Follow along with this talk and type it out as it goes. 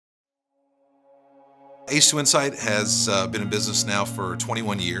H2insight has been in business now for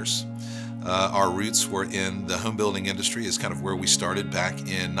 21 years. Our roots were in the home building industry, is kind of where we started back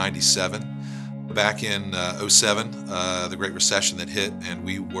in '97. Back in '07, the Great Recession that hit, and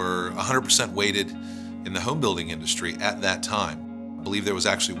we were 100% weighted in the home building industry at that time. I believe there was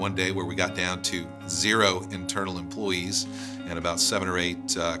actually one day where we got down to 0 internal employees and about 7 or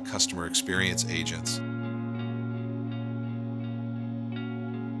 8 customer experience agents.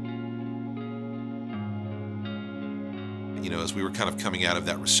 You know, as we were kind of coming out of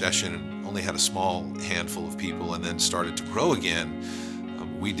that recession and only had a small handful of people and then started to grow again,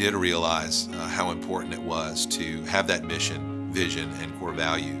 we did realize how important it was to have that mission, vision, and core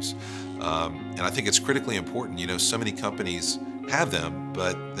values. And I think it's critically important. You know, so many companies have them,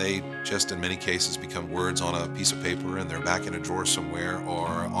 but they just in many cases become words on a piece of paper and they're back in a drawer somewhere or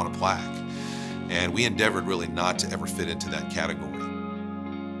on a plaque. And we endeavored really not to ever fit into that category.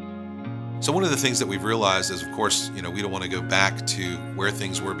 So one of the things that we've realized is, of course, you know, we don't want to go back to where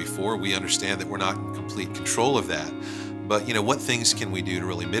things were before. We understand that we're not in complete control of that. But, you know, what things can we do to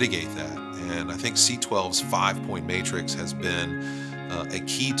really mitigate that? And I think C12's 5-point matrix has been a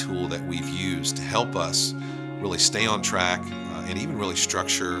key tool that we've used to help us really stay on track and even really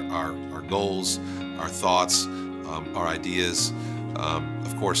structure our goals, our thoughts, our ideas.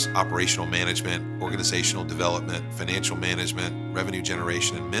 Of course, operational management, organizational development, financial management, revenue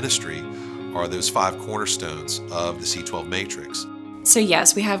generation, and ministry are those 5 cornerstones of the C12 matrix. So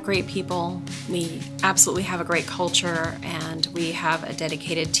yes, we have great people, we absolutely have a great culture, and we have a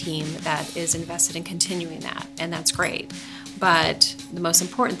dedicated team that is invested in continuing that, and that's great. But the most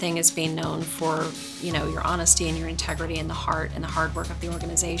important thing is being known for, you know, your honesty and your integrity and the heart and the hard work of the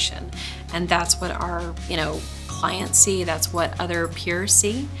organization. And that's what our, you know, clients see, that's what other peers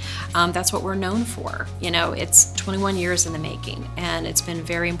see, that's what we're known for. You know, it's 21 years in the making, and it's been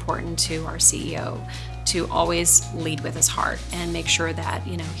very important to our CEO to always lead with his heart and make sure that,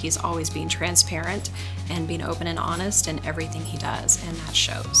 you know, he's always being transparent and being open and honest in everything he does, and that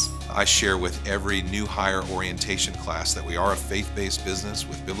shows. I share with every new hire orientation class that we are a faith-based business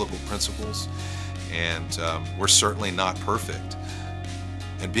with biblical principles, and we're certainly not perfect.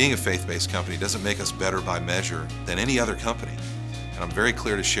 And being a faith-based company doesn't make us better by measure than any other company, and I'm very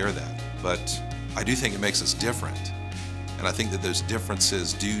clear to share that. But I do think it makes us different. And I think that those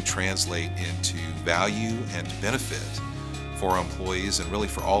differences do translate into value and benefit for our employees and really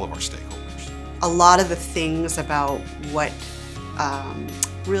for all of our stakeholders. A lot of the things about what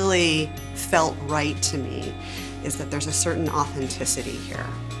really felt right to me is that there's a certain authenticity here.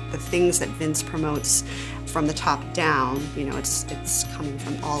 The things that Vince promotes from the top down, you know, it's coming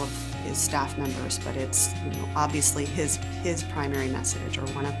from all of his staff members, but it's, you know, obviously his primary message, or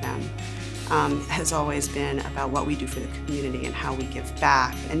one of them, has always been about what we do for the community and how we give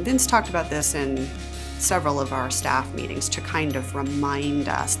back. And Vince talked about this in several of our staff meetings to kind of remind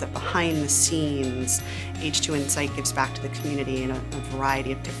us that behind the scenes, H2insight gives back to the community in a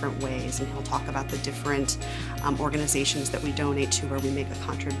variety of different ways. And he'll talk about the different organizations that we donate to, where we make a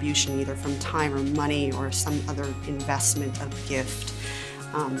contribution either from time or money or some other investment of gift.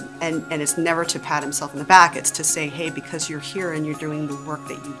 And it's never to pat himself on the back, it's to say, hey, because you're here and you're doing the work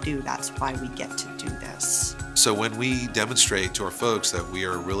that you do, that's why we get to do this. So when we demonstrate to our folks that we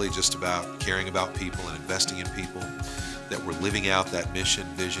are really just about caring about people and investing in people, that we're living out that mission,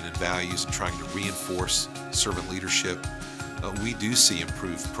 vision, and values and trying to reinforce servant leadership, we do see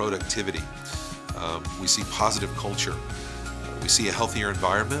improved productivity. We see positive culture. We see a healthier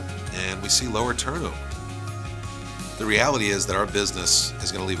environment, and we see lower turnover. The reality is that our business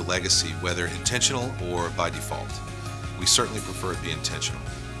is going to leave a legacy, whether intentional or by default. We certainly prefer it to be intentional.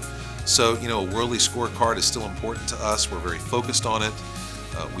 So, you know, a worldly scorecard is still important to us. We're very focused on it.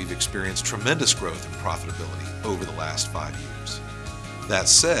 We've experienced tremendous growth and profitability over the last 5 years. That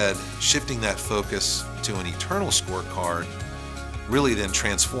said, shifting that focus to an eternal scorecard really then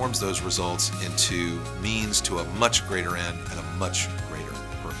transforms those results into means to a much greater end and a much greater